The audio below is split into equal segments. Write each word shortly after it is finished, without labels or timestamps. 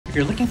If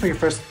you're looking for your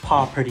first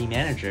property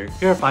manager,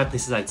 here are 5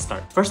 places I'd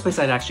start. First place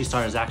I'd actually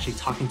start is actually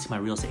talking to my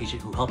real estate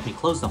agent who helped me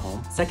close the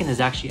home. Second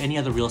is actually any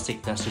other real estate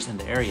investors in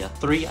the area.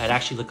 3, I'd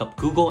actually look up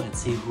Google and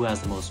see who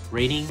has the most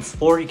ratings.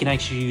 4, you can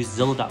actually use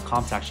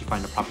Zillow.com to actually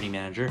find a property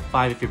manager.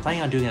 5, if you're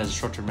planning on doing it as a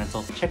short-term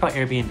rental, check out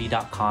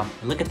Airbnb.com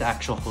and look at the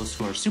actual hosts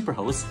who are super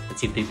hosts and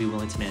see if they'd be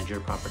willing to manage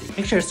your property.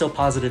 Make sure it still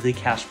positively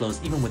cash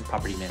flows even with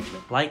property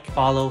management. Like,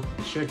 follow,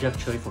 and share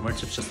Jeff Choi for more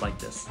tips just like this.